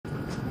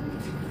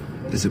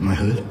Is it my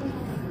hood?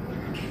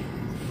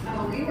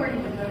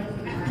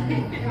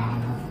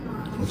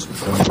 Let's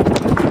look on it.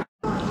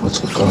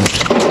 Let's look on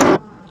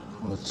it.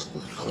 Let's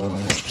look on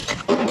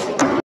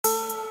it.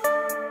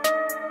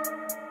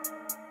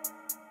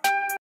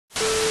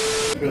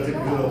 You gotta take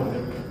your hood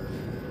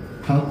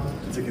off. Huh?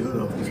 Take your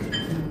hood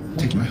off.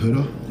 Take my hood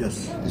off?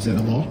 Yes. Is that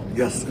a law?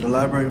 Yes. In the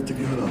library, take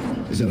your hood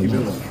off. Is that a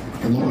law?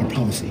 A law or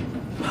policy?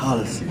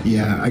 Policy.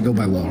 Yeah, I go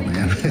by law,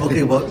 man.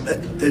 Okay, well,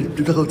 if you're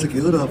not gonna take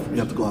your hood off, you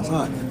have to go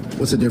outside.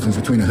 What's the difference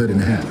between a hood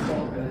and a hat?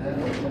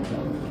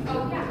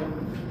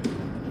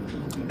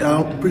 And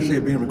I don't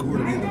appreciate being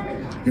recorded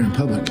either. You're in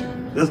public.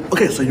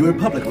 Okay, so you're in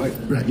public, right?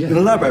 Right, yeah. You're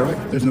in the library,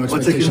 right? There's no Well,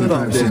 take your expectation hood of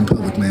off, privacy then. in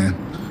public, man.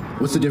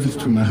 What's the difference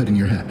between my hood and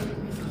your hat?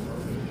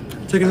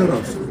 Take your hood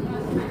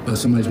off.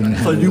 Somebody's wearing a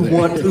hat. So you over there.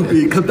 want to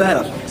be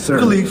combative. Sir, You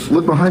can leave.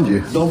 look behind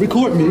you. Don't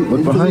record me.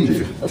 Look behind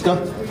you. Let's go.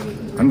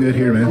 I'm good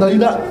here, man. No, you're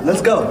not.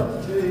 Let's go.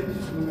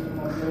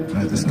 All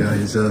right, this guy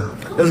is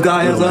This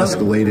guy is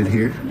escalated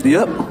here.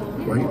 Yep.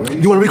 Right.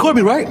 You want to record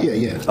me, right? Yeah,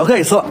 yeah.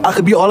 Okay, so I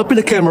could be all up in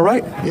the camera,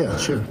 right? Yeah,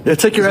 sure. Yeah,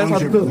 take your As ass long out as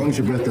the your- building. as long as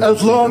your breath As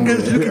doesn't long stink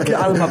as on you me. can get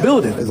out of my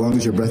building. As long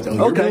as your breath. Oh,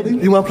 your Okay.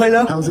 building? You want to play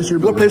now? How's this your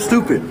You want to play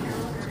building?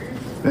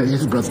 stupid?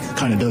 His breath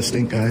kind of does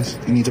stink, guys.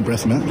 He needs a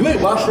breath mint. You ain't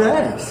wash your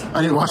ass.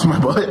 I didn't wash my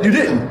butt. You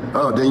didn't.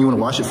 Oh, then you want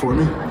to wash it for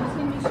me?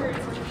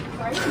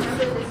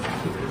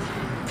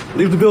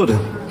 Leave the building.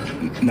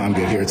 No, I'm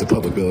good here. It's a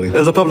public building.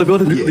 There's a public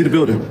building. Yeah. Leave the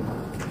building.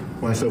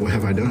 Why so? What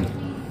have I done?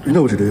 You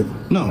know what you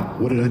did. No.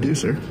 What did I do,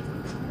 sir?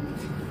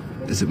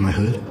 Is it my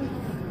hood?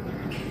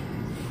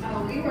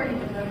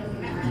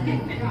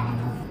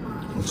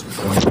 Let's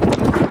look on it.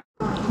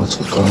 Let's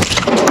look on it.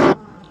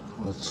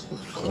 Let's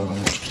look on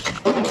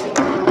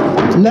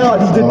it. Now I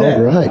just did that.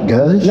 All right,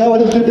 guys. Now I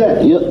just did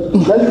that. Yep.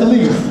 Now you can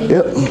leave.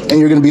 Yep. And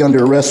you're going to be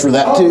under arrest for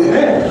that, too.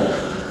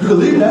 You can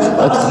leave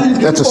now.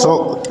 That's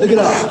assault. Take it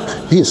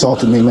out. He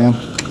assaulted me, man.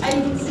 I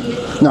didn't see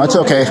it. No, it's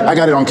okay. I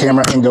got it on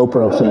camera and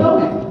GoPro, so.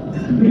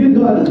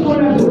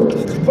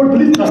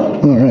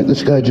 All right,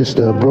 this guy just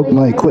broke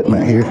my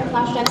equipment here.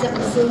 Flash drives up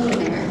the ceiling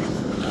there.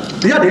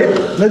 Yeah, I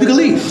did. Now you can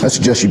leave. I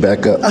suggest you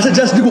back up. I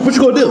suggest you. What you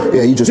gonna do?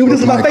 Yeah, you just do this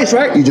in broke my my- face,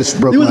 right? you just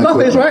broke You was in my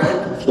my face, right?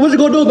 equipment. What you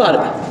gonna do about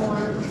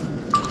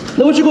it?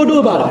 Now what you gonna do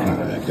about it? All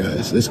right,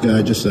 guys, this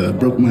guy just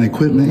broke my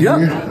equipment Yep.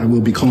 here. I will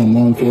be calling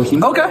law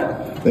enforcement. Okay.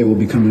 They will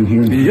be coming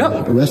here and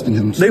Yep. arresting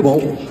him. They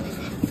won't.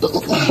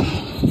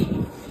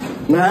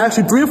 Now I asked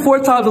you 3 or 4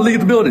 times to leave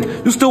the building.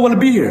 You still want to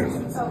be here?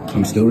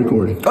 I'm still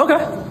recording.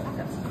 Okay.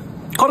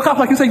 Call the cops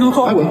like you said you would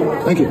call. I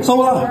will. Thank you. So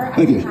will I.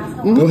 Thank you.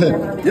 Go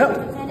ahead. Yep.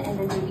 And then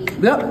maybe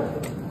Yep.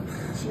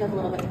 she knows a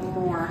little bit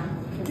more.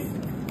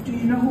 Do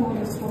you know who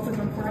was supposed to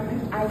confirm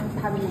it? I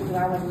probably didn't do.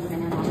 I wasn't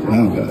even in on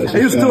Wow, guys. Hey,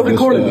 you're this still guy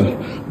just,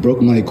 recording.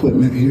 broke my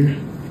equipment here.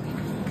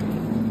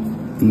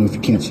 I don't know if you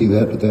can't see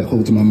that, but that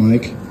holds my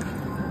mic.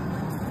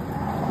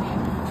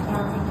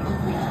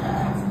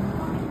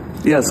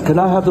 Yes. Can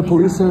I have the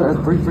police here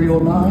at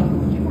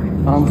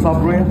 3309?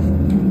 South Grand?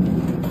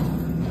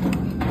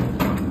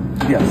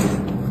 Yes.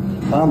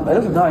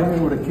 There's a guy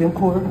here with a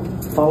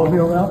camcorder. Followed me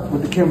around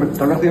with the camera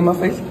directly in my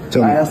face.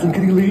 Tell me. I asked him,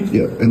 can he leave?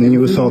 Yep. And then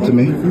you assaulted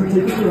me. You take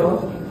your shit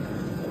off.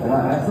 And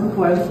I asked him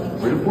twice,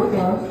 3 or 4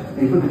 times. And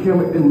he put the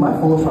camera in my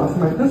phone, so I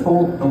smacked this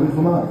phone away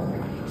from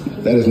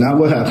mine. That is not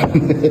what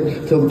happened.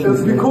 Tell the It's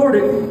truth. man.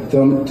 recorded.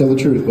 Tell the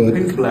truth, bud.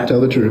 He's black.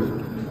 Tell the truth.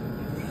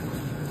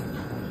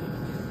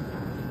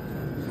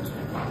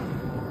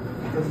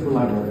 That's the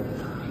library.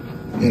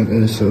 Yeah,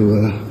 guys, so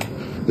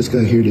this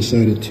guy here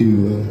decided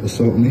to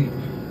assault me,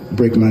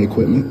 break my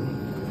equipment.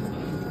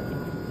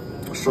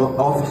 So,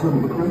 Officer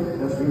McCray,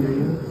 that's for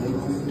you.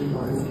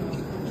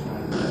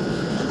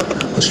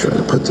 Let's try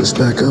to put this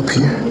back up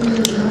here.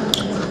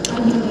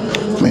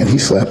 Man, he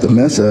slapped the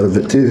mess out of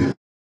it, too.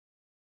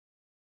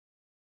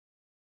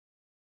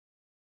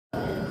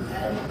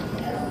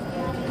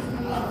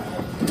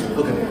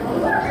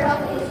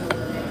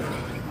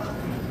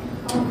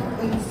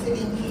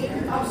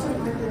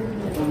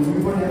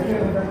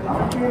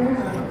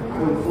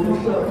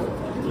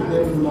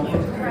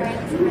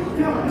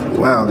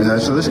 Wow,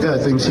 guys, so this guy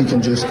thinks he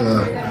can just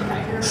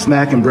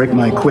smack and break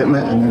my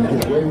equipment and then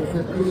get away with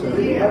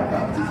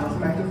it.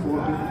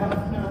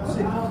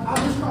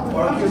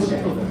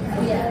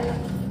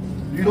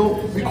 You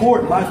don't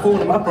record my phone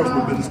and my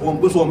personal business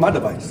on what's on my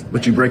device.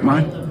 But you break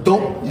mine?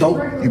 Don't.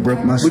 You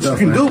broke my What stuff,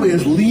 you can man. do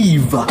is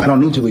leave. I don't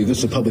need to leave. This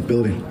is a public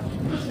building.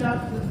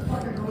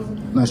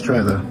 Nice try,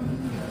 though.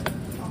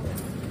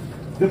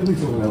 Get the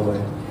police over that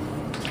way.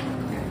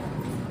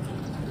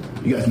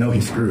 You guys know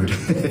he's screwed.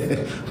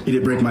 He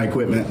did break my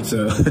equipment,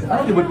 so. I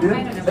don't give a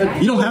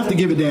damn. You don't have to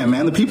give a damn,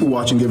 man. The people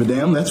watching give a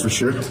damn, that's for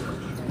sure. Yeah,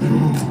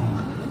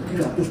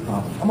 this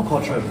problem. I'm gonna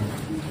call Trevor.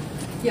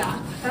 Yeah,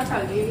 that'd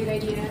probably be a good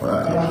idea.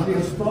 Wow.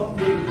 Hello.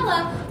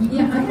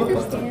 Yeah, I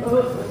understand.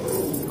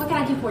 What can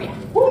I do for you?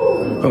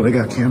 Oh, they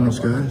got cameras,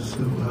 guys. So,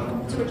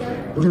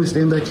 we're going to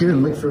stand back here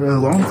and wait for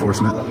law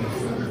enforcement.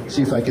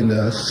 See if I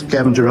can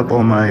scavenger up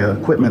all my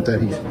equipment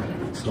that he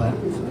slapped.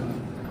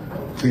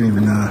 Can't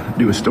even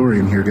do a story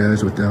in here,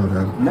 guys, without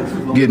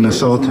getting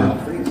assaulted.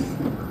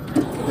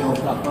 They don't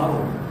stop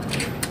following.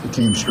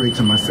 came straight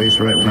to my face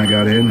right when I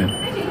got in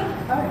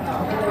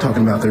and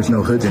talking about there's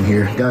no hoods in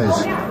here.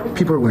 Guys,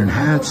 people are wearing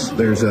hats.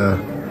 There's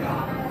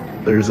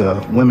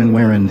women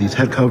wearing these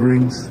head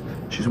coverings.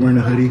 She's wearing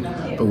a hoodie.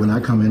 But when I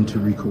come in to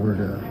record,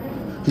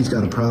 he's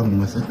got a problem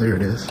with it. There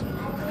it is.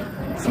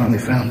 Finally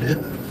found it.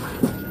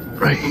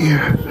 Right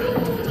here.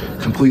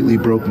 Completely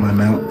broke my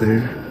mount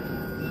there.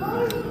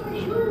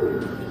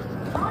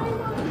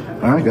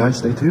 Alright guys,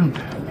 stay tuned.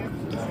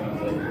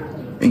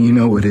 And you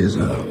know what is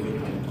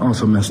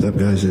also messed up,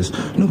 guys, is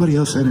nobody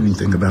else said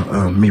anything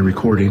about me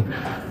recording.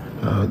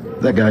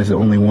 That guy's the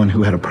only one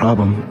who had a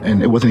problem,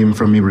 and it wasn't even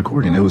from me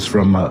recording. It was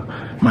from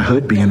my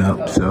hood being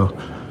up, so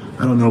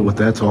I don't know what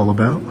that's all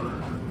about.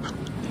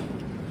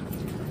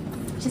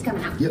 She's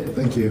coming out. Yep,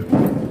 thank you.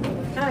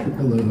 Hi.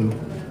 Hello.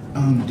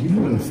 Do you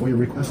know what a FOIA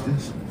request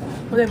is?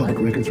 Public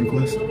records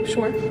request?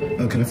 Sure.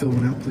 Can I fill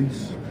one out,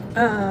 please?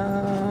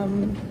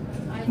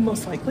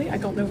 Most likely. I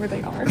don't know where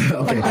they are.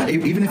 Okay,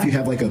 even if you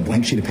have like a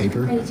blank sheet of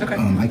paper, Okay.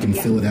 I can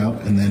fill it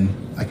out and then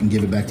I can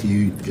give it back to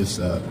you. Just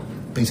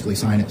basically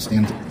sign it,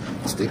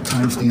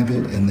 time stamp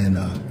it, and then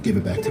give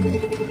it back to me.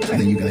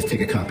 And then you guys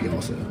take a copy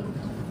also.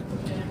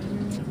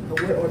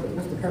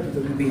 What's the purpose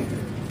of you being here?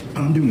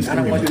 I'm doing this. I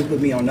don't want you to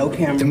put me on no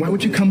camera. Then why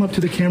would you come up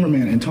to the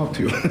cameraman and talk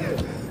to?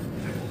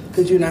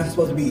 Because you're not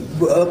supposed to be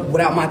up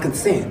without my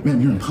consent.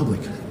 Man, you're in public.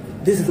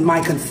 This is my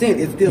consent.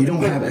 It's still. You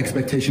don't have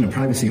expectation of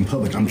privacy in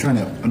public. I'm trying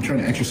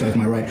to exercise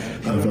my right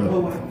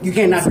of You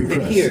cannot free sit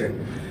press. here.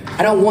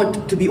 I don't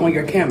want to be on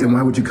your camera. Then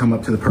why would you come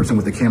up to the person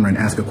with the camera and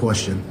ask a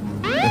question?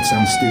 That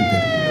sounds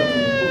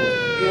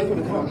stupid.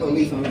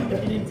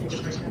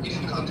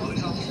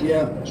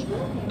 Yeah.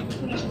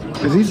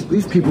 Because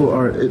these people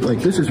are, like,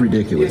 this is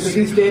ridiculous.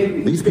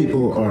 These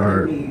people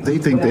are, they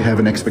think they have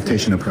an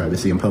expectation of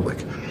privacy in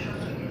public.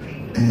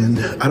 And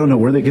I don't know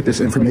where they get this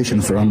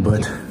information from,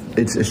 but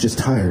it's just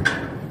tired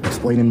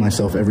explaining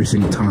myself every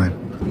single time.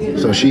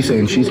 So she's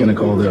saying she's going to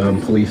call the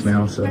police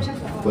now, so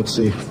let's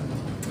see.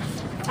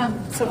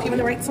 So if you want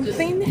to write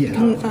something, you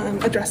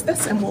can address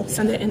this and we'll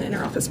send it in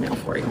inter-office mail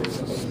for you.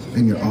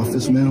 In your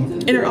office mail?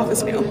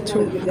 Inter-office mail to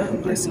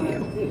our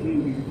CEO.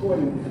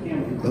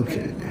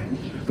 Okay.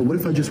 But what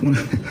if I just want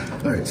to,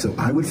 all right, so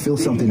I would fill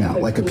something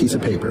out, like a piece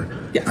of paper.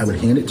 Yes. I would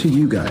hand it to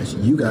you guys.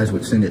 You guys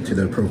would send it to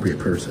the appropriate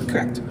person.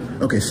 Correct.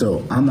 Okay,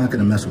 so I'm not going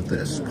to mess with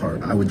this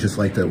part. I would just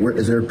like to,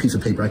 is there a piece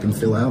of paper I can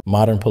fill out?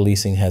 Modern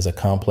policing has a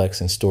complex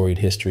and storied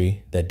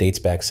history that dates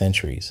back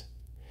centuries.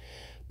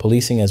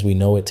 Policing as we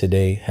know it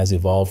today has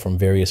evolved from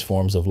various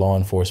forms of law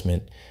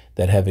enforcement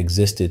that have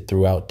existed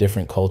throughout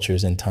different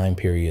cultures and time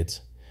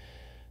periods.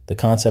 The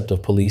concept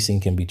of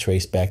policing can be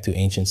traced back to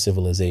ancient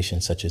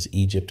civilizations such as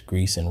Egypt,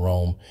 Greece, and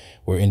Rome,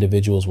 where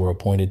individuals were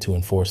appointed to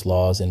enforce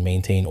laws and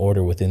maintain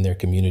order within their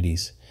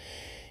communities.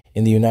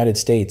 In the United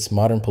States,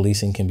 modern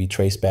policing can be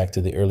traced back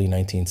to the early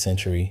 19th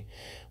century,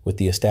 with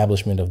the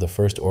establishment of the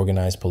first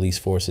organized police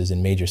forces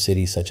in major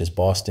cities such as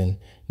Boston,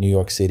 New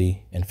York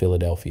City, and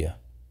Philadelphia.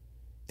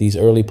 These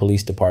early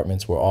police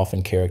departments were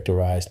often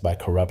characterized by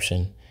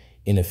corruption,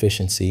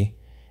 inefficiency,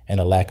 and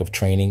a lack of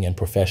training and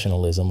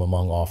professionalism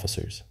among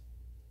officers.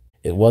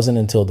 It wasn't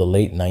until the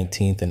late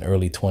 19th and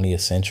early 20th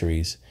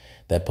centuries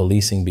that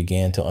policing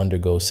began to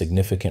undergo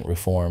significant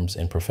reforms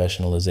and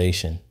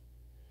professionalization.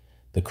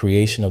 The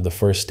creation of the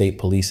first state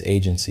police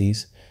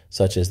agencies,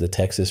 such as the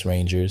Texas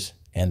Rangers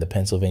and the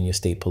Pennsylvania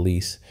State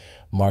Police,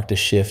 marked a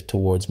shift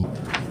towards...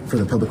 For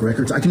the public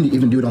records? I can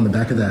even do it on the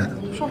back of that.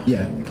 Sure.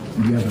 Yeah.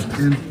 Do you have a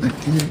pen?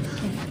 Thank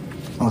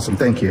you. Awesome,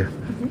 thank you.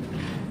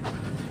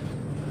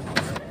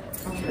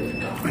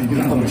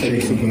 I'm going to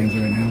shake some hands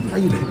right now. How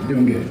you doing?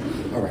 Doing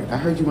good. All right. I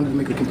heard you wanted to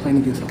make a complaint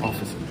against an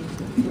officer.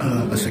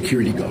 A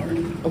security guard.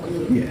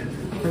 Okay. Yeah.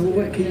 Well,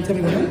 what? Can you tell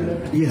me what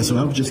happened? Yeah, so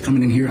I was just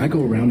coming in here. I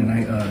go around and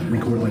I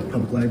record like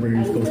public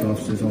libraries, post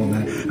offices, all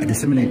that. I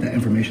disseminate that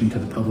information to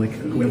the public,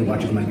 whoever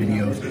watches my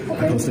videos.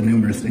 I posted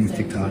numerous things,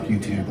 TikTok,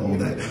 YouTube, all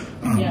that.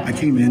 I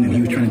came in and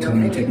he was trying to tell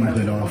me to take my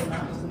hood off.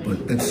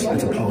 But that's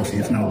a policy,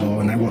 it's not a law.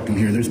 And I walked in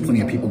here, there's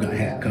plenty of people got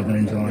hat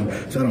coverings on,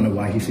 so I don't know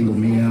why he singled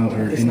me out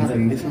or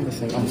anything. It's not the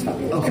same. I'm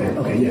stopping.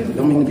 Okay, yeah.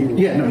 Don't mean to be rude.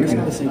 Yeah, no, you're It's good.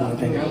 not the same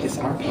thing. It's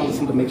our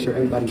policy to make sure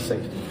everybody's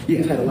safe. Yeah.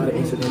 We've had a lot of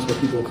incidents where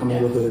people come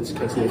in with hoods,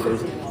 catch their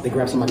face, they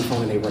grab somebody's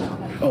phone and they run out.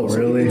 Oh,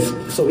 really?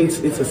 So it's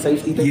a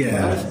safety thing.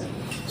 Yeah. For us.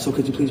 So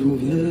could you please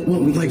remove your hood? Well,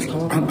 We can like, just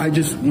talk? I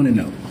just want to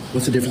know,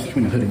 what's the difference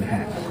between a hood and a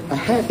hat? A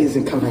hat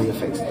isn't covering your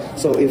face.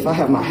 So if I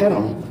have my hat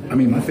on, I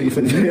mean, my face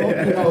is...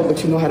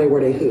 but you know how they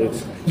wear their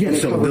hoods. Yeah, And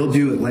it so covers- they'll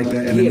do it like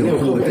that, and then they'll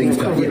pull the things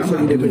up. Yeah, I'm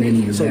not doing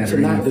any of so that to or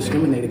not anything.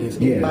 discriminate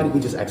against Yeah. anybody, we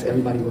just ask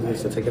everybody with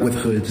hoods to take it With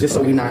off. hoods, Just so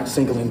okay. we're not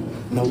singling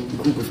no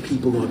group of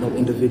people or no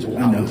individual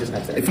I out. know. We just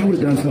ask that If I would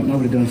have done something, I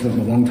would have done something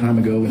a long time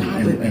ago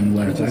and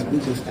left. we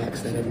just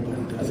ask that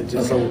everybody does it,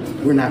 just so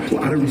we're not.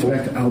 Out of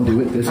respect, I'll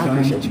do it this I time,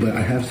 appreciate you. but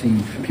I have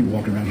seen people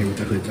walking around here with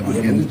their hoods on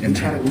Yeah,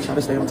 and we try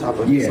to stay on top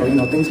of it. Yeah.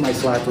 So, things might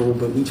slide through,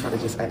 but we try to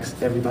just ask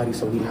everybody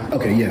so we not.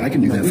 Okay, yeah, I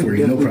can do that for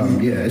you. No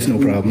problem. Yeah, it's no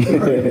problem.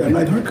 A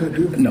nice haircut,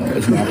 dude. No,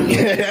 it's nappy.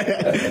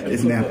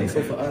 It's nappy.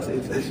 So for us,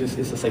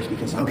 it's a safety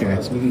concern Okay. for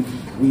us.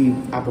 We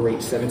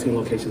operate 17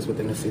 locations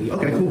within the city,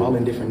 Okay, cool. all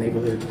in different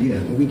neighborhoods. Yeah.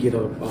 And we get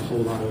a whole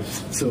lot of.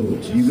 So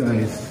you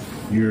guys,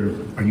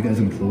 are you guys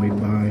employed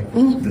by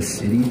the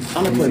city?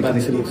 I'm employed by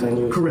the city of St.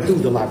 Louis. Correct. Through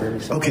the library.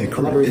 So Okay, the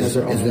correct. library has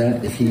their own.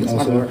 Is he It's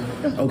also?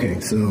 my Okay,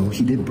 so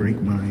he did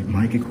break my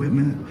mic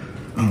equipment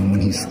when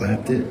he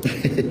slapped it.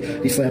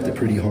 He slapped it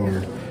pretty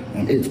hard.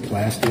 It's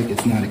plastic.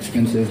 It's not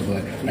expensive,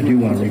 but I do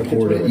want to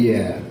report it.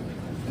 Yeah.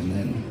 And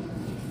then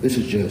this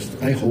is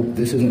just. I hope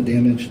this isn't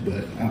damaged,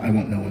 but I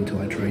won't know until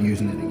I try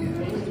using it again.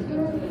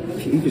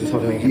 You can just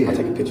hold it in hand. I'll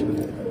take a picture of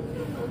it.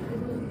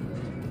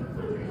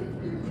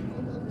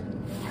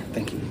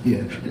 Thank you.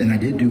 Yeah, and I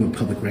did do a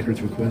public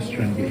records request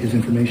trying to get his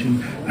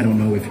information. I don't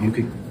know if you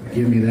could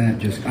give me that.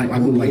 Just I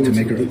would like to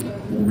make a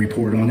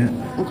report on it.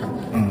 Okay.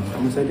 I'm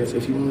gonna say this: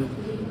 if you want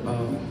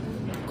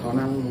to call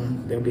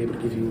 911, they'll be able to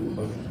give you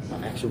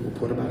an actual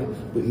report about it.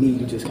 With me,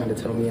 you just kind of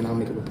tell me, and I'll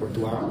make a report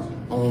through our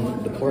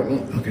own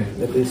department. Okay.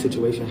 That this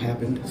situation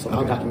happened, so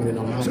I'll document it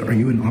on my. So, are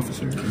you an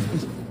officer?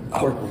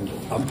 Park ranger?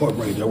 I'm park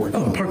ranger. I work.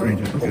 Oh, park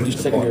ranger. Okay. Just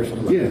Secondary for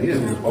the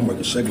Yeah. I'm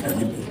working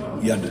secondary.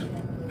 You have to.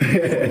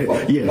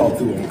 Yeah. All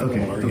through them.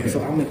 Okay. So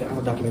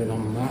I'll document it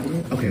on my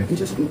end. Okay. And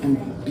just in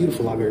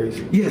beautiful libraries.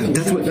 Yeah,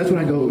 that's what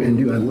I go and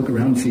do. I look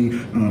around and see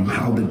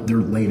how they're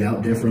laid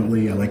out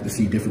differently. I like to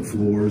see different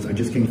floors. I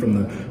just came from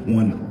the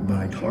one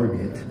by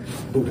Target.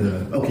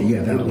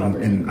 That one.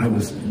 And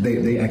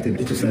they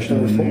acted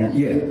professional in there.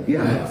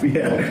 Yeah.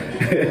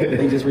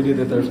 They just redid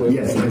the third floor.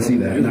 Yes, I see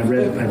that. And I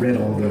read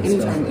all the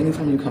stuff.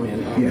 Anytime you come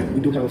in,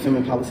 we do have a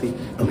filming policy.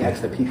 We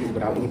ask that people,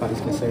 without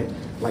anybody's consent,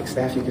 like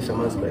staff, you can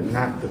film us, but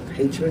not the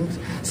patrons.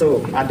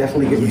 So I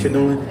definitely get what you're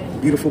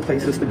doing. Beautiful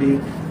places to be,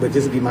 but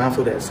just be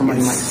mindful that somebody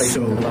might say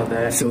something about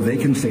that. So they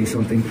can say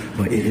something,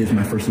 but it is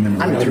my First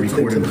Amendment right to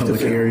record in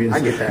public areas. I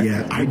get that.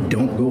 Yeah, I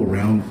don't go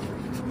around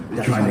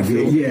trying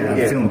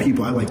to film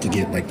people. I like to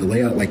get like the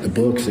layout, like the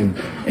books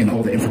and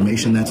all the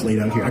information that's laid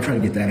out here. I try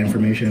to get that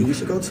information. You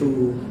should go to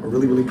a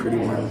really, really pretty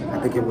one. I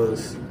think it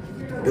was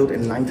built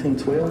in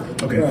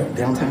 1912. Okay.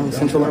 Downtown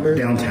Central Library.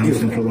 Downtown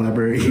Central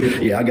Library.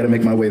 Yeah, I got to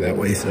make my way that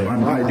way. So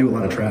I do a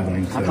lot of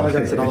traveling. So. I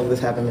apologize that all of this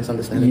happened,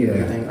 misunderstanding and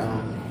everything.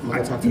 I'm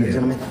going to talk to the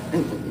gentleman.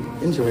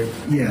 Enjoy.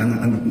 Yeah,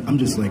 and I'm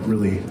just like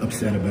really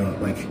upset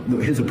about like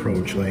his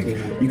approach. Like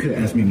you could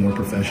have asked me more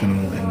professional.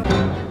 And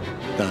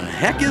the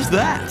heck is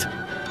that?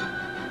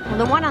 Well,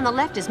 the one on the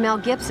left is Mel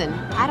Gibson.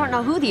 I don't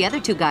know who the other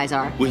two guys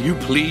are. Will you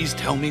please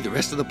tell me the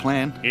rest of the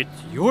plan? It's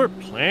your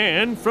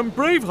plan from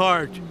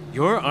Braveheart.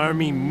 Your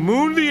army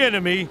mooned the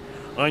enemy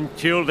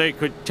until they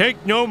could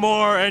take no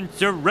more and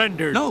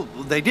surrendered. No,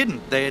 they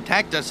didn't. They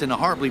attacked us in a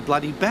horribly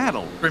bloody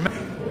battle.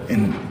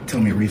 And tell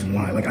me a reason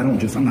why. Like I'm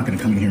not going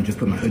to come in here and just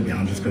put my hood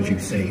down just because you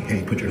say,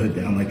 hey, put your hood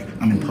down. Like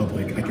I'm in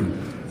public. I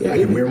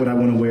can wear what I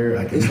want to wear.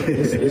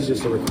 It's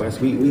just a request.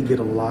 We get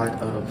a lot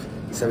of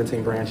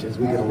 17 branches.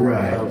 We get a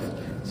lot of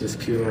just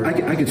pure.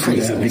 I could see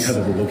that because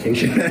of the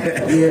location.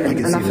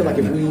 And I feel like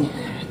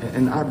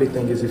and our big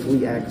thing is if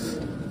we ask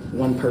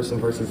one person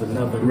versus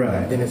another,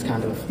 then it's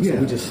kind of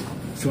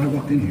So I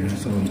walked in here and I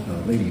saw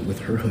a lady with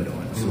her hood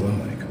on. So I'm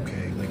like,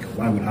 okay, like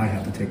why would I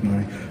have to take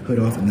my hood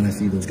off? And then I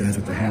see those guys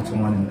with the hats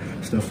on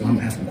and stuff. So I'm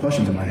asking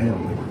questions in my head,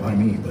 like, why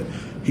me? But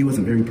he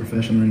wasn't very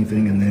professional or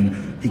anything. And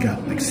then he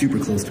got like super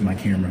close to my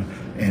camera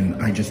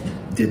and I just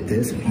did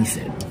this and he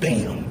said,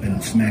 bam,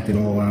 and smacked it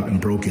all out and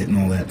broke it and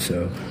all that.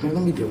 So let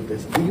me deal with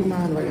this. Do you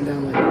mind writing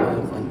down like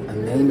a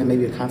name and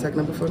maybe a contact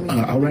number for me?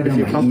 I'll write down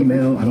my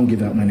email. I don't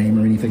give out my name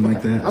or anything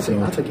like that.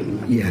 I'll take your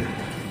email. Yeah.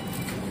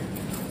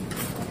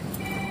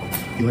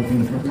 You like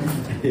being in the program?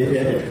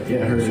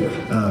 Yeah, I heard it.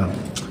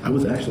 I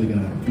was actually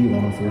going to be law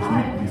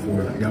enforcement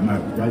before I got my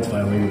rights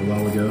violated a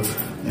while ago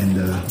and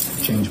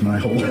changed my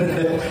whole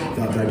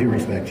thought. But I do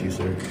respect you,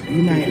 sir.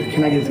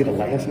 Can I just get a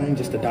last name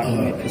just to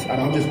document?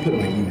 I'll just put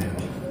my email.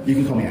 You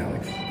can call me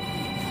Alex.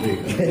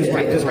 Just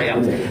write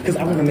Alex. Because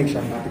I want to make sure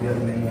I'm not the other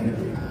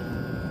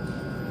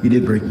name. You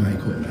did break my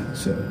equipment,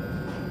 so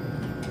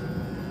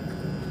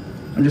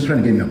I'm just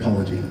trying to give you an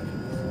apology.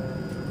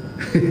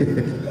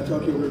 Can I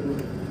talk to you real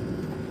quick?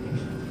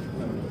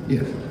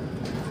 Yes.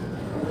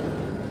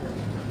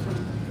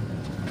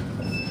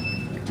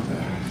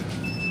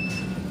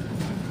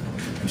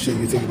 You say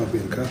you think about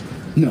being a cop?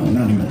 No,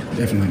 not anymore.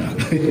 Definitely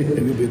not.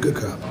 You'll be a good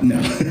cop. No.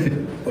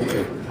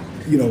 Okay.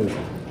 You know,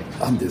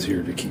 I'm just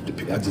here to keep the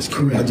peace. I just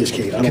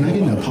can't. Can I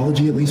get an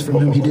apology at least from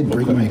him? He did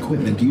break my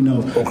equipment. Do you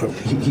know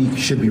he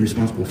should be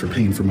responsible for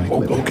paying for my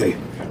equipment? Okay.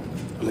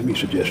 Let me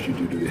suggest you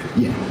do this.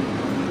 Yeah.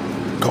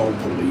 Call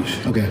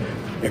police. Okay.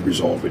 And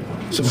resolve it.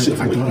 So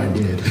I thought I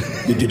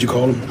did. Did you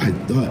call him? I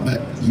thought,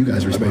 but you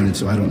guys responded,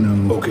 so I don't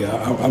know. Okay,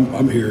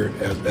 I'm here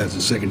as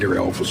a secondary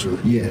officer.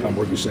 Yeah. I'm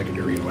working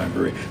secondary in the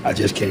library. I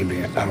just came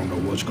in. I don't know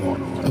what's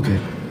going on. Okay.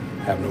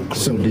 Have no clue.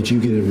 So did you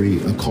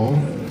get a call?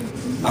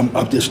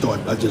 I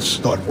just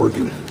started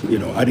working. You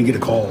know, I didn't get a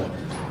call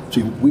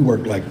See, we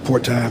work like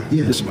part-time.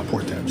 Yeah. This is my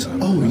part-time job.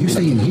 Oh, you're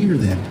staying here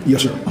then?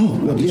 Yes, sir. Oh,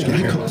 well,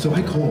 yeah. So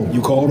I called.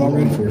 You called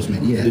already? Law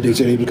enforcement, yeah. Did they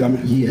say they were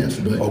coming? Yes,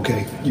 but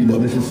okay. You know,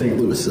 this is St.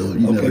 Louis, so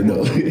you never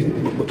know.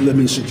 But let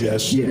me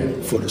suggest,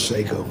 for the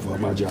sake of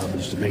my job,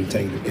 is to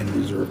maintain and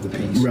reserve the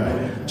peace,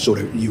 right? So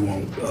that you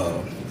won't,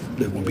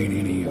 there won't be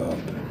any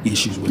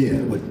issues with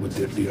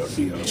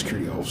the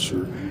security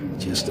officer.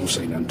 Just don't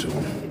say nothing to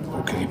him,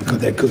 okay? Because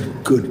that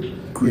could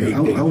create.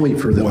 I'll wait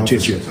for the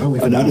officer.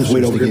 And I'll just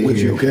wait over here with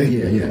you, okay?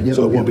 Yeah.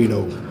 So it won't be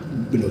no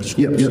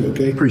discrepancy,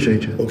 okay?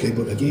 Appreciate you. Okay,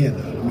 but again,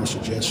 let me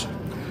suggest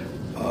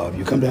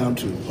you come down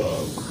to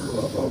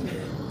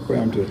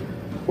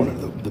one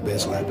of the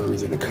best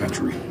libraries in the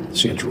country,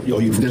 Central. Yo,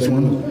 you from this St.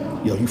 one?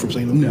 Louis? Yo, you from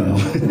St. Louis? No.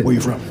 Where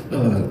you from?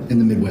 In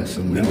the Midwest.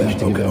 Somewhere. Midwest. I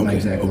don't have my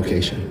exact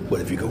location. But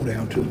if you go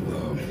down to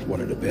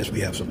one of the best, we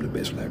have some of the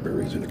best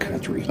libraries in the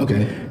country.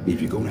 Okay.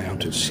 If you go down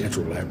to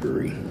Central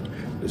Library,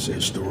 it's a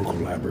historical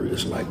library.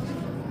 It's like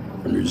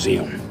a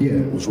museum. Yeah.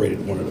 It was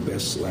rated one of the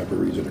best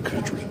libraries in the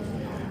country.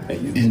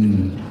 And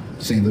in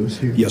St. Louis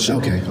here? Yes, sir.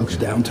 Okay. It's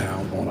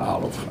downtown on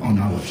Olive. On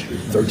Olive Street.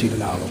 13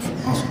 and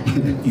Olive.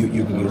 Awesome.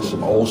 You can get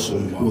some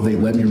awesome. Will they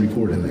let me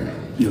record in there?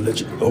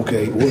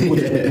 Okay.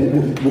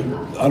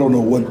 I don't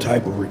know what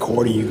type of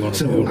recording you're going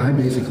to do. So I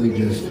basically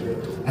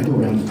I go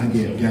around, I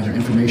gather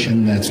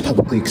information that's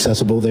publicly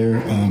accessible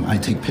there. I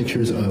take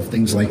pictures of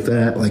things like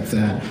that.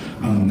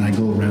 And I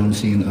go around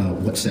seeing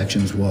what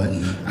sections what.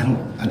 And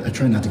I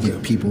try not to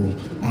get people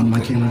on my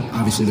camera.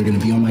 Obviously, they're going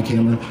to be on my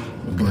camera,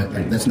 but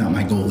that's not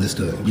my goal. Is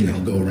to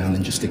go around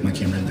and just stick my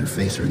camera in their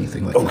face or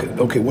anything like that.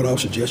 Okay. What I'll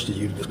suggest is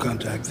you just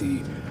contact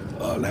the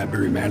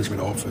library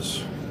management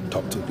office,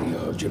 talk to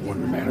one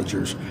of the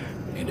managers,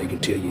 and they can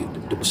tell you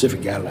the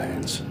specific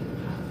guidelines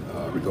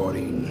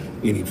regarding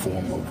any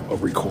form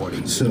of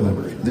recording. So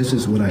this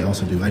is what I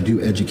also do. I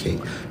do educate.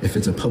 If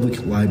it's a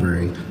public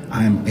library,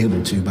 I'm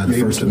able to, by the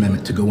First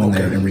Amendment, to go in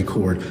there and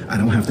record. I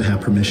don't have to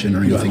have permission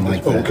or anything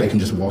like that. I can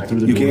just walk through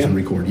the doors and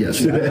record.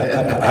 Yes.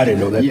 I didn't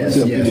know that. Yes.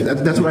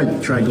 That's what I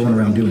try going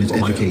around doing, is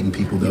educating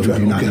people though who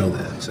do not know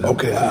that. So.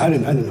 Okay, I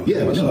didn't know.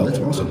 Yeah, no, that's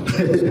awesome.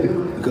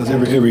 Because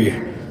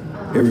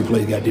every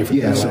place got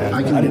different guidelines. So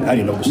I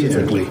didn't know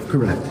specifically. Yeah,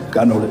 correct.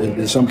 I know that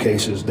in some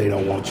cases they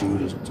don't want you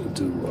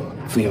to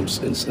film.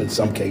 In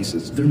some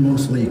cases, they're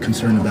mostly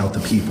concerned about the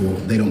people.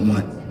 They don't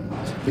want.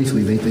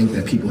 Basically, they think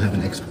that people have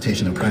an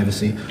expectation of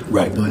privacy.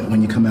 Right. But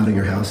when you come out of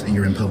your house and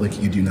you're in public,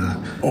 you do not.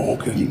 Oh,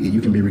 okay. You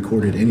can be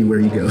recorded anywhere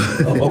you go.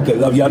 Okay.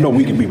 Yeah, I know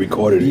we can be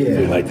recorded.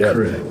 Yeah, like that.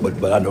 Correct.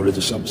 But I know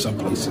there's some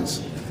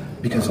places.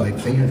 Because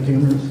they have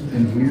cameras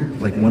in here,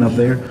 like one up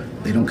there.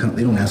 They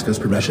don't ask us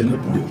permission. I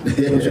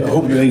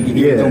hope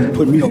you don't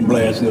put me on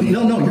blast. No,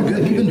 you're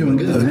good. You've been doing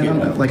good,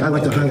 man. I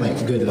like to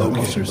highlight good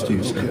officers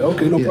too. So.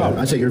 Okay, no problem.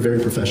 I'd say you're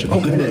very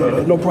professional.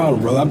 No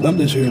problem, brother. I'm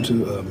just here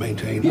to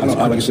maintain. Like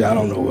I said, I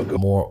don't know what.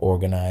 More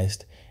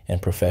organized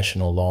and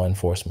professional law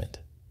enforcement.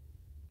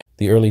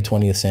 The early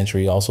 20th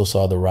century also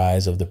saw the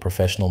rise of the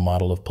professional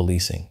model of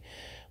policing,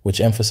 which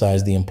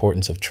emphasized the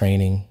importance of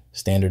training,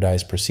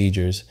 standardized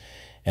procedures,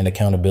 and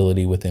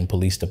accountability within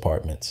police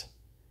departments.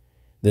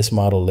 This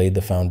model laid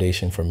the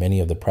foundation for many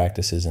of the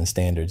practices and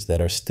standards that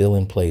are still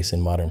in place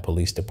in modern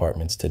police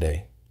departments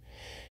today.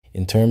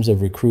 In terms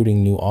of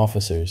recruiting new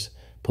officers,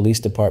 police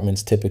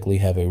departments typically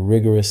have a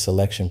rigorous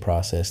selection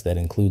process that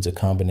includes a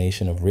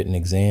combination of written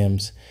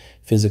exams,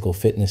 physical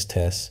fitness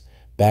tests,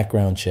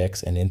 background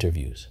checks, and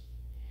interviews.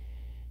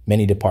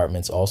 Many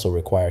departments also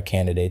require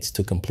candidates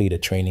to complete a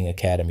training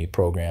academy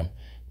program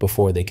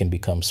before they can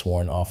become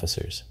sworn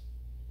officers.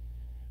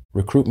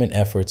 Recruitment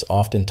efforts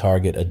often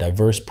target a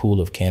diverse pool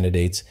of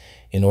candidates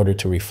in order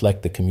to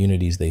reflect the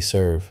communities they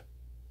serve.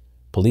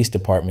 Police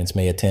departments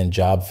may attend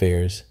job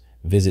fairs,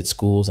 visit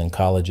schools and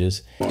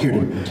colleges. Here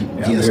to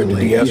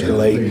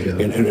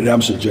de-escalate, and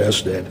I'm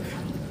suggest that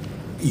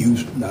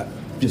you not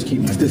just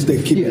keep my this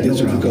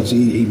because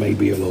he may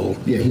be a little.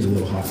 Yeah, he's a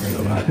little hot right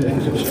now.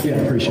 Yeah, I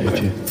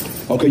appreciate you.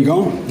 Okay, you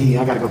gone?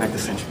 Yeah, I gotta go back to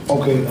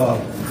Central. Okay,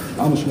 I'm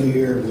gonna stay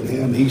here with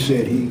him. He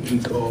said he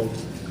called.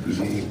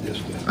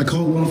 I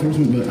called law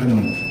enforcement, but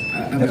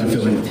I've got a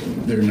feeling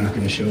they're not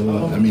going to show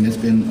up. I mean, it's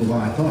been a while.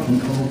 I thought he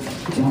called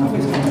law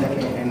enforcement.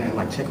 And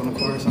then, check on the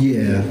car or something?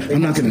 Yeah,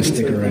 I'm not going to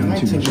stick around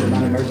too much.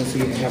 Non-emergency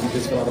and have him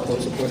just fill out a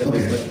post report at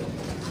least.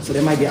 So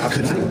there might be an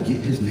option. Could I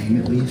get his name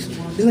at least?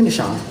 His name is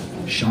Sean.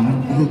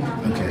 Sean?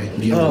 Mm-hmm. Okay.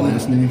 Do you have a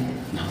last name?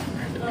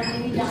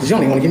 You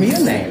don't even want to give me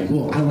his name.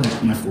 Well, I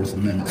like my Fourth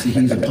Amendment. See,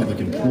 he's a public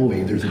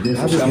employee. There's a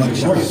difference.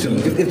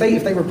 If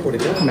they report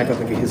it, they'll come back up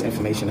and get his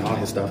information and all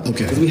his stuff.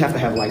 Okay. Because we have to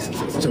have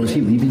licenses. So is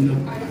he leaving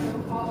though?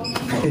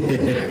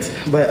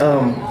 But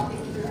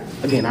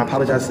again, I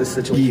apologize. This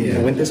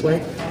situation went this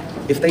way.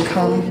 If they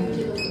come,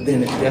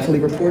 then definitely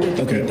report it.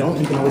 Okay. If they don't,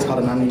 you can always call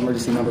the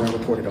non-emergency number and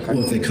report it. Okay.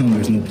 Well, if they come,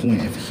 there's no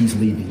point if he's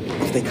leaving.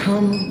 If they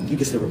come, you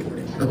can still report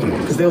it. Okay.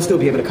 Because they'll still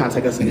be able to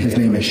contact us. And his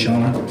name is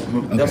Sean?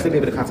 Mm-hmm. They'll still be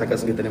able to contact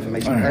us and get that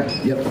information. All right.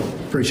 Okay? Yep.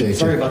 Appreciate you.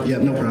 Sorry about that.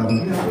 Yep, no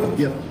problem.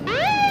 Yep.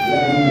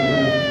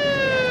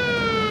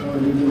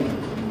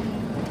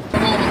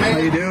 How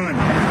you doing?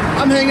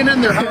 I'm hanging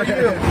in there. How are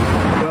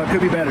you?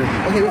 Could be better.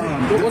 Okay,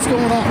 what's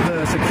going on?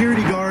 The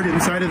security guard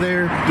inside of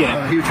there,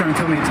 he was trying to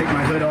tell me to take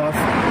my hood off.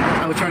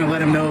 I was trying to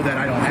let him know that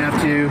I don't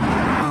have to.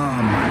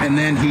 And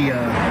then he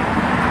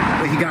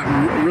got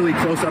really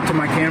close up to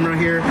my camera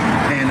here,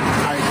 and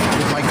I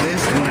was like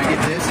this, and when I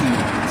get this, he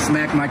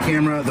smacked my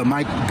camera. The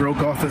mic broke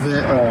off of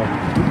it.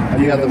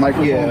 You have the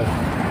microphone?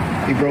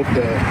 Yeah. He broke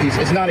the piece.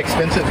 It's not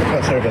expensive.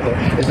 Oh, sorry about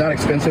that. It's not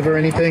expensive or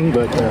anything,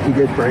 but he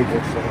did break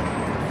it. So.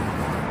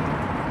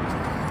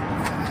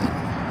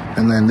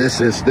 And then this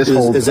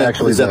holds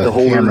actually the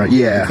whole camera.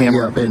 Yeah, the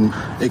camera. And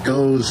it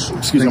goes.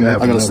 Excuse me, I'm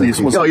gonna sneeze.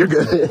 Oh, you're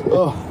good.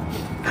 Oh.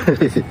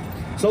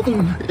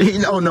 Something.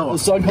 No,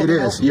 it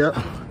is. Yep.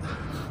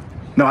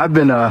 No, I've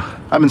been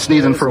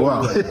sneezing for a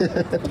while.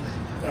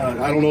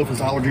 I don't know if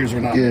it's allergies or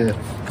not. Yeah.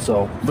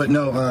 So, but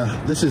no,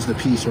 this is the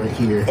piece right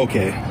here.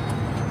 Okay.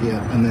 Yeah,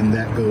 and then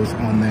that goes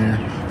on there,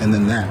 and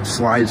then that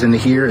slides into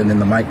here, and then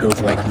the mic goes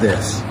like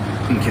this.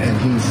 Okay. And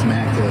he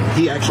smacked it.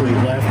 He actually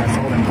left. I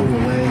saw him pull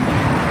away,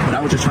 but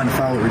I was just trying to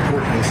file a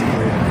report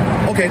basically.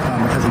 Okay.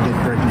 Because he did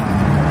break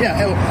mine.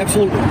 Yeah,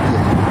 absolutely.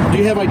 Yeah. Do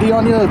you have ID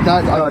on you? If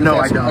not, no,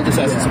 I don't. I'm just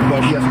asking some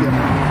questions.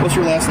 Yep. What's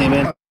your last name,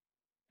 man?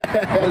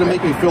 To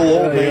make me feel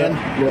old, man,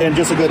 and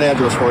just a good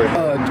address for you.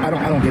 I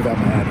don't give out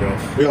my address.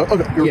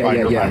 Okay, you're fine.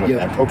 You're fine with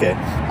that. Okay.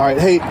 All right.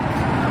 Hey,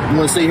 you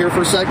want to stay here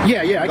for a sec?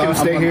 Yeah, I can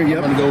stay here.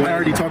 Yep. I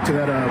already talked to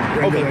that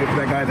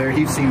that guy there.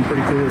 He seemed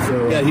pretty cool.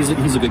 So yeah, he's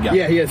a good guy.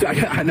 Yeah, he is.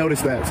 I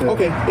noticed that. So.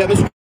 Okay. Yeah,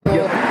 Mr. Give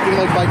me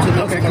like 5-10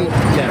 minutes. Okay, cool.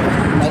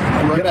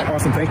 Yeah. I'm right back.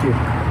 Awesome. Thank you.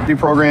 Do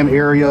program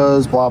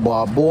areas, blah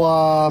blah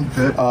blah.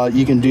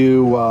 You can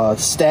do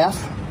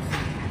staff,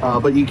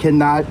 but you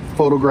cannot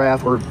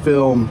photograph or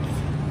film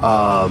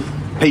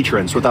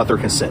patrons without their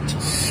consent.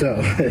 So,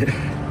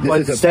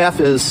 but staff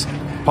is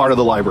part of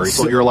the library,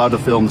 so you're allowed to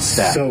film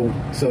staff. So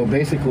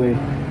basically,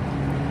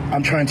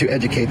 I'm trying to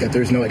educate that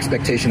there's no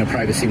expectation of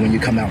privacy when you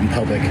come out in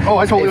public. Oh,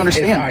 I totally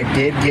understand. If I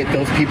did get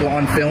those people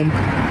on film,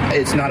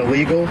 it's not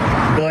illegal,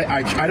 but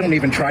I don't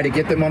even try to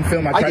get them on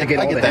film. I try to get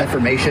all the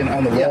information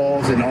on the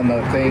walls and on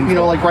the things. You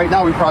know, like right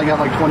now, we probably got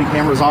like 20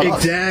 cameras on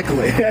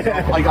Exactly.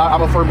 us. Like,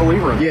 I'm a firm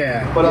believer in it.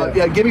 Yeah. But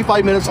give me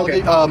 5 minutes.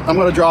 Okay. I'm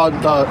going to draw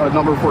a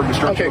number for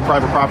destruction of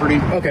private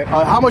property. Okay.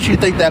 How much do you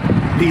think that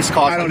piece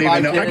costs? I don't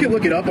even know. I could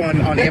look it up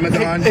on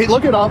Amazon. Hey,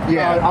 look it up.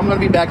 Yeah. I'm going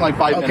to be back in like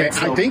 5 minutes.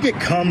 Okay. I think it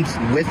comes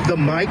with the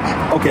mic.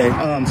 Okay.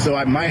 So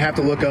I might have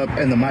to look up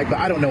in the mic, but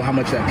I don't know how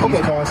much that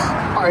piece costs.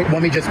 All right.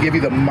 Let me just give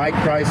you the mic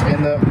price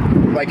and the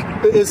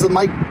Is the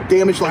mic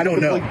damaged? I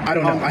don't know.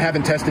 I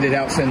haven't tested it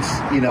out since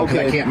because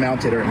I can't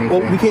mount it or anything.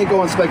 Well, we can't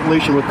go on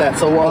speculation with that.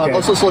 So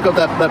let's just look up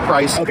that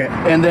price. Okay.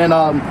 And then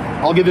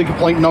I'll give you a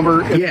complaint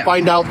number. If you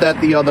find out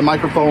that the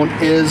microphone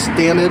is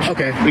damaged,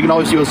 we can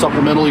always do a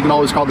supplemental. You can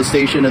always call the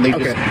station and they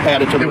just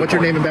add it to the And what's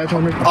your name and badge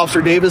number?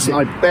 Officer Davis.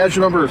 My badge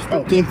number is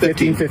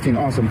 1515.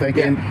 Awesome. Thank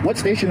you. And what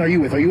station are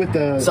you with? Are you with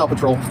the South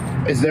Patrol?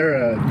 Is there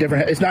a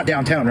different? It's not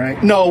downtown,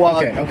 right? No.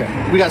 Okay.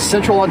 We got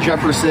Central on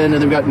Jefferson and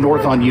then we got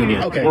North on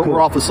Union. Okay.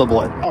 We're off of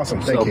Sublette. Awesome.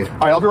 Thank you. All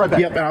right. I'll be right back.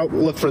 Yep. I'll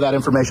look for that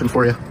information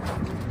for you.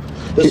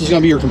 This is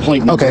going to be your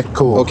complaint number. Okay,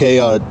 cool. Okay,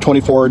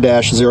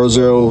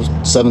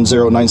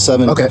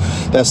 24-007097. Okay.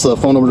 That's the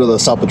phone number to the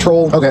South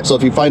Patrol. Okay. So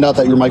if you find out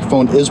that your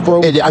microphone is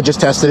broken. I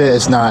just tested it.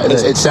 It's not.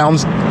 It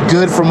sounds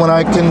good from what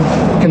I can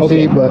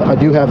see, but I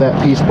do have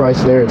that piece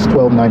price there. It's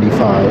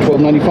 $12.95.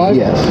 $12.95?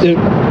 Yes.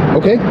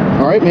 Okay.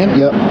 All right, man.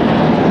 Yep.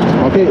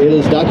 Okay, it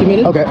is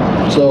documented. Okay.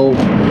 So,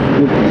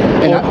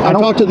 and I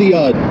talked to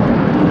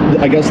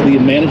I guess the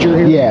manager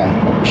here.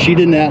 Yeah. She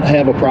did not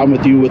have a problem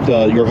with you with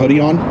your hoodie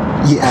on.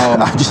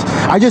 Yeah.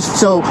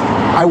 So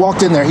I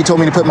walked in there. He told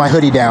me to put my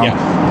hoodie down. Yeah.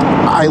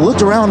 I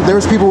looked around. There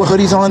was people with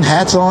hoodies on,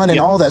 hats on, and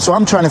all that. So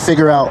I'm trying to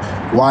figure out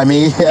why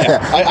me. Yeah,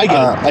 I get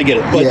it. I get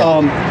it. But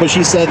but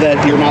she said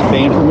that you're not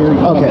banned from here. You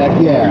come back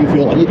from here, you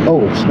feel like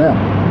oh snap.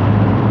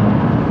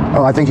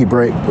 Oh, I think he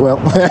braked. Well,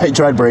 he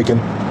tried braking.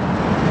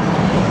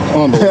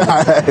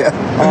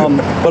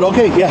 But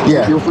okay,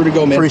 yeah. You're free to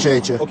go, man.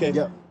 Appreciate you. Okay.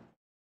 Yep.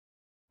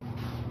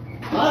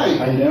 Hi.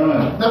 How you doing?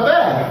 Not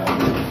bad.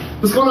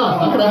 What's going on?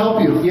 How can I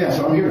help you? Yeah,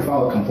 so I'm here to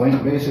file a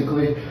complaint,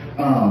 basically. Do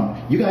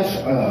you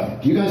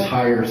guys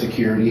hire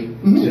security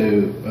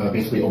to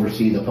basically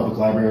oversee the public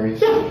libraries?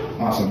 Yeah.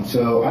 Awesome.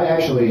 So I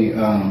actually,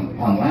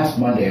 on last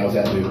Monday, I was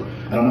at the,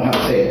 I don't know how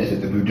to say it. Is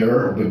it the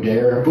Booder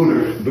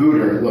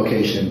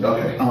location?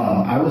 Okay.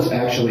 I was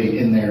actually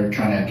in there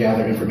trying to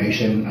gather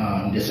information,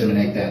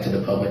 disseminate that to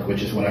the public,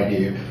 which is what I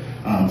do.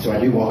 So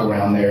I do walk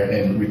around there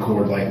and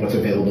record like what's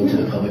available to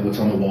the public, what's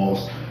on the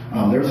walls.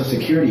 There was a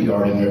security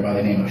guard in there by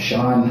the name of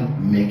Sean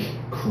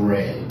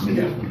McCrae. I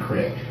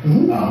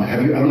don't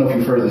know if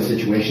you've heard of the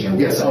situation or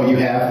yes. Oh, you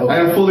have? Okay. I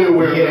am fully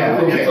aware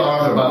of what you're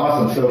talking about.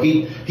 Awesome. So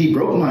he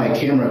broke my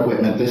camera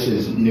equipment. This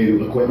is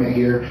new equipment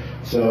here.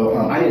 So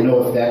I didn't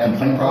know if that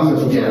complaint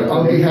process was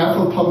on behalf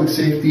of public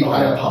safety,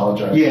 I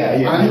apologize.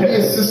 Yeah. I'm the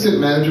assistant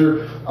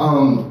manager.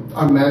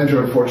 Our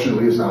manager,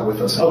 unfortunately, is not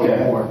with us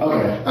anymore.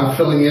 Okay. I'm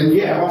filling in.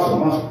 Yeah,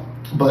 awesome.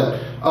 But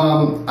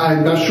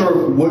I'm not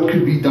sure what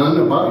could be done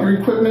about your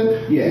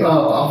equipment. Yeah.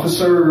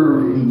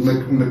 Officer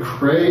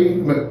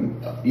McCrae.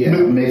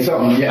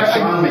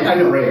 Sean I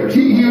know.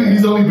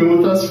 He's only been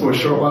with us for a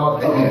short while,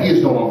 and he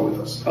is no longer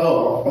with us.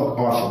 Oh,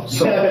 awesome.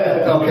 So,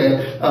 okay.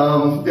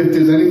 If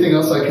there's anything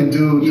else I can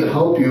do to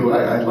help you,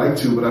 I'd like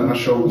to, but I'm not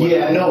sure what.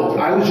 Yeah, no,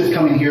 I was just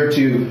coming here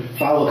to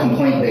file a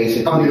complaint,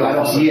 basically.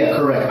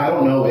 Correct. I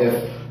don't know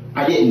if,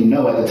 I didn't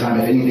know at the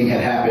time if anything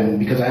had happened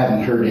because I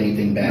haven't heard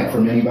anything back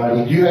from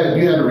anybody. You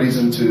had a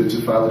reason to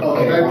file the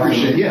complaint. Okay, I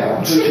appreciate it.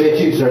 Yeah, appreciate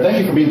you, sir. Thank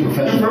you for being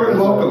professional. You're very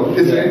welcome.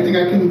 Is there anything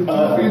I can do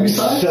for you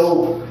besides?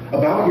 So,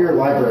 about your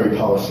library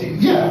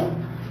policies. Yeah.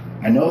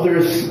 I know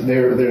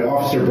the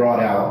officer brought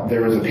out,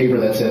 there was a paper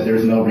that said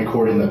there's no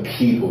recording the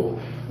people,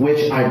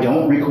 which I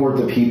don't record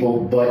the people,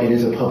 but it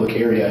is a public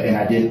area, and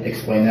I did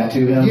explain that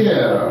to him.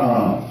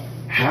 Yeah.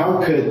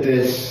 How could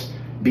this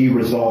be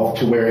resolved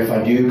to where if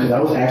I do, because I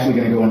was actually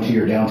going to go into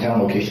your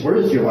downtown location. Where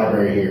is your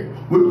library here?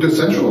 The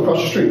Central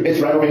across the street.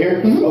 It's right over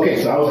here? Mm-hmm.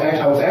 Okay, so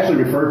I was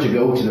actually referred to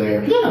go to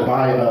there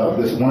by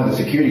one of the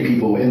security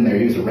people in there.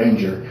 He was a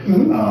ranger.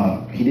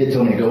 Mm-hmm. He did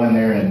tell me to go in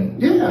there,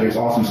 and there's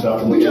awesome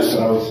stuff to look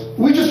at.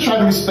 We just try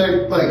to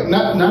respect, like,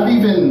 not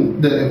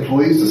even the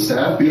employees, the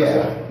staff,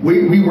 because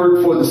we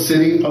work for the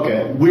city.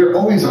 Okay. We're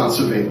always on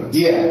surveillance.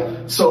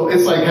 Yeah. So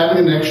it's like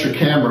having an extra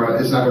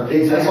camera is not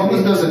going to, as long as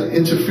it doesn't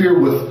interfere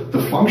with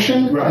the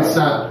function, it's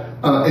not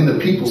in the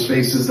people's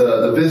faces,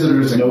 the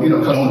visitors and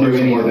customers. Don't do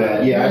any of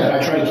that.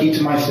 I try to keep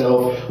to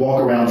myself,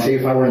 walk around, say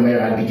if I were in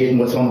there, I'd be getting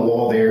what's on the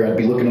wall there, I'd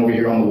be looking over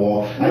here on the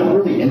wall. I don't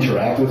really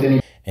interact with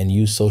any. And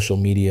use social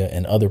media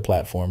and other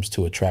platforms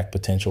to attract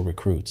potential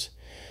recruits.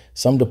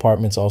 Some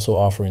departments also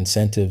offer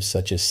incentives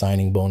such as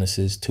signing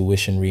bonuses,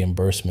 tuition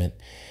reimbursement,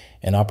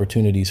 and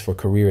opportunities for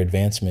career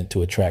advancement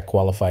to attract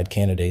qualified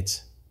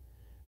candidates.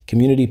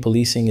 Community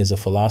policing is a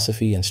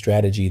philosophy and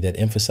strategy that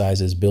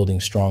emphasizes building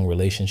strong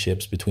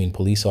relationships between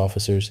police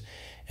officers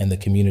and the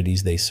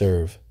communities they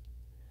serve.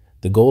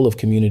 The goal of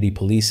community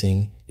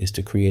policing is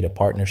to create a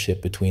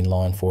partnership between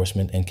law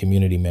enforcement and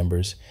community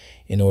members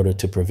in order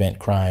to prevent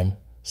crime,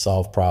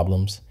 solve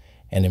problems,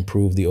 and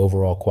improve the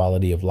overall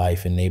quality of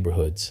life in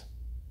neighborhoods.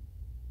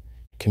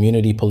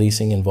 Community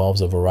policing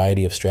involves a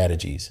variety of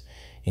strategies,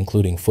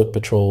 including foot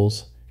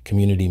patrols,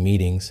 community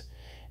meetings,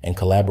 and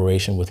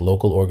collaboration with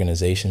local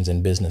organizations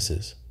and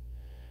businesses.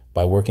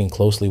 By working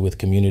closely with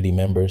community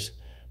members,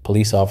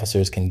 police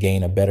officers can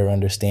gain a better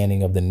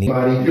understanding of the needs.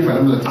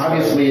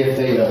 Obviously, if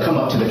they come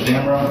up to the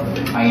camera,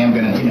 I am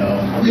going to,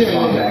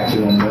 respond back to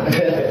them.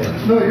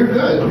 No, you're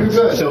good. You're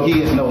good. So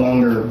he is no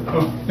longer.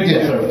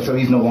 So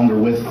he's no longer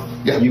with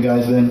you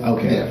guys then.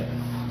 Okay. Yeah.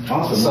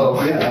 Awesome. So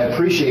I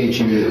appreciate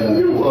you.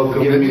 You're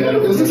welcome. Giving me that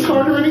business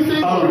card or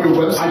anything? Or your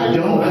website? I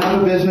don't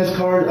have a business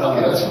card.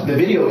 The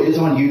video is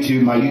on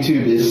YouTube. My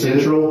YouTube is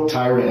Central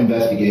Tyrant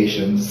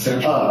Investigations.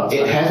 It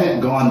hasn't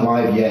gone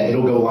live yet.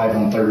 It'll go live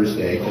on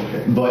Thursday.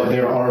 Okay. But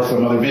there are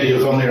some other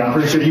videos on there I'm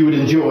pretty sure you would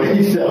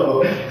enjoy.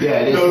 So it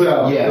is. No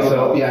doubt.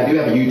 I do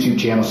have a YouTube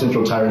channel,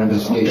 Central Tyrant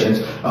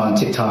Investigations, on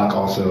TikTok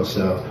also.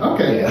 So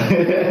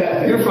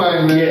you're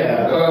fine, man.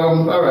 Yeah.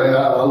 All right.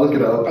 I'll look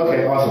it up.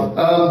 Okay.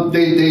 Awesome.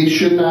 They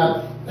should not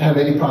have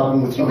any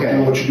problem with you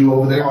doing what you do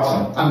over there.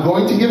 Awesome. I'm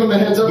going to give them a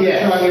heads up.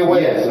 Yes. You're on your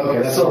way. Yes.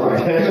 Okay. That's all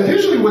right. Because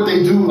usually what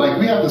they do, like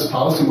we have this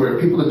policy where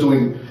people are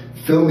doing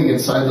filming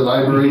inside the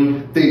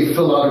library, they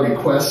fill out a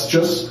request,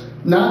 just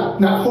not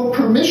for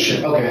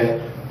permission.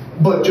 Okay.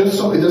 But just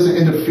so it doesn't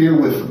interfere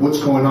with what's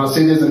going on.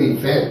 Say there's an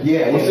event.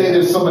 Or say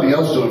there's somebody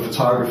else doing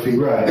photography.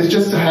 Right. It's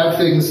just to have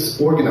things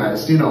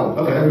organized,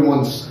 for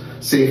everyone's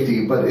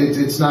safety, but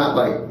it's not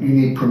like you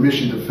need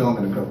permission to film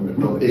in a government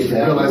building.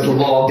 Exactly. Realize the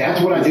law. That's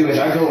what I do is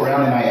I go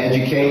around and I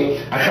educate.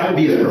 I try to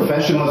be as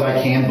professional as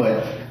I can,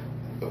 but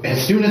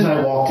as soon as I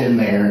walked in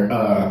there,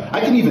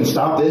 I can even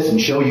stop this and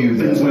show you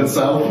this.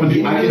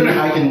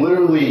 I can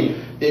literally,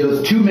 it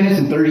was 2 minutes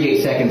and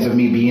 38 seconds of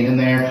me being in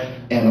there,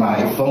 and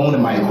my phone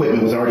and my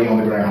equipment was already on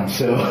the ground.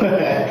 So,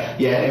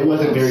 it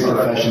wasn't very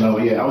professional.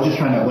 I was just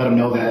trying to let them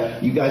know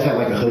that you guys have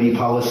like a hoodie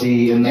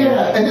policy in there.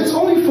 Yeah, and it's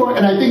only for,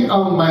 and I think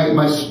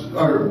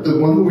the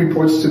one who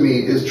reports to me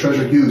is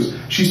Treasurer Hughes.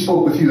 She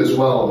spoke with you as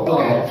well.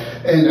 Okay.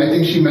 And I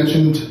think she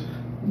mentioned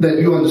that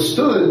you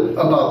understood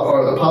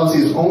about the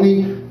policy is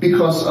only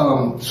because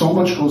so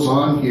much goes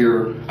on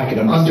here. I can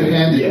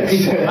understand. Underhanded.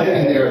 People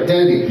hiding their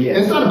identity.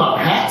 It's not about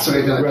hats or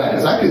anything like that.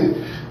 Because I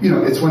could,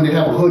 it's when they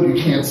have a hood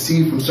you can't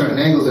see from certain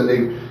angles and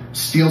they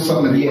steal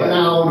something and run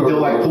out. Or they'll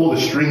like pull the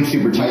string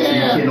super tight so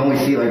you can only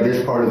see like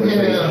this part of the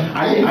face.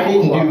 I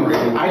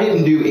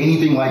didn't do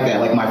anything like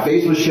that. Like my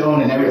face was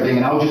shown and everything,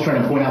 and I was just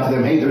trying to point out to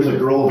them, hey, there's a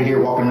girl over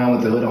here walking around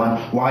with the hood on.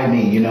 Why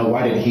me?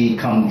 Why did he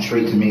come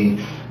straight to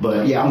me?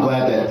 But I'm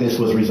glad that this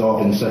was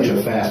resolved in such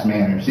a fast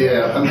manner. So.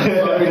 I'm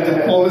sorry,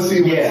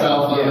 diplomacy went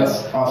south on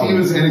us. Awesome. He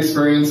was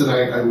inexperienced, and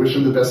I wish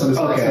him the best on his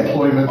next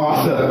employment.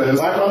 Awesome.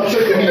 I'm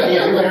sure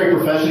you're very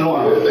professional.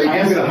 I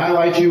am going to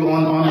highlight you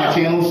on my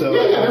channel, so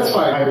that's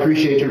fine. I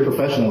appreciate your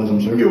professionalism,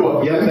 sir. You're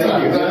welcome.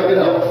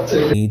 Thank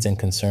you. Needs and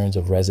concerns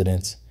of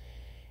residents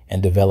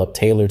and develop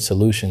tailored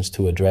solutions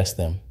to address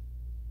them.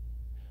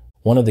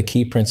 One of the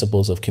key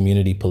principles of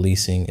community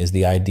policing is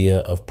the idea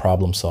of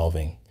problem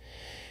solving.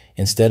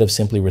 Instead of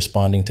simply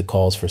responding to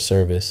calls for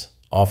service,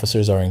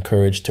 officers are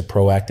encouraged to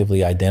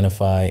proactively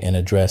identify and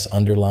address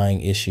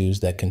underlying issues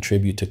that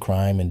contribute to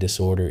crime and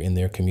disorder in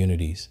their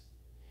communities.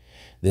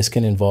 This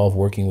can involve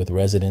working with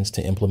residents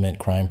to implement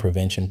crime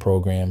prevention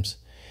programs,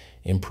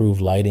 improve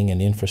lighting and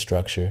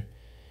infrastructure,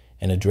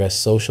 and address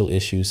social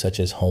issues such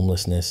as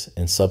homelessness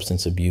and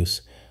substance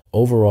abuse.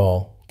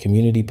 Overall,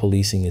 community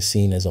policing is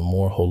seen as a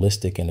more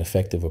holistic and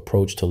effective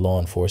approach to law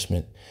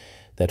enforcement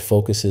that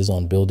focuses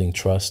on building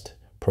trust,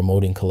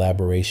 promoting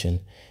collaboration,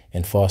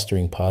 and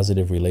fostering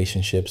positive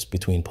relationships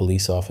between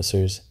police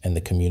officers and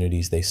the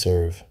communities they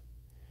serve.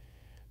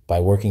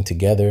 By working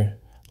together,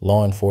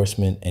 law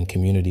enforcement and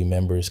community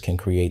members can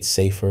create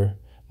safer,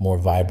 more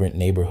vibrant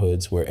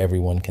neighborhoods where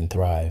everyone can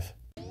thrive.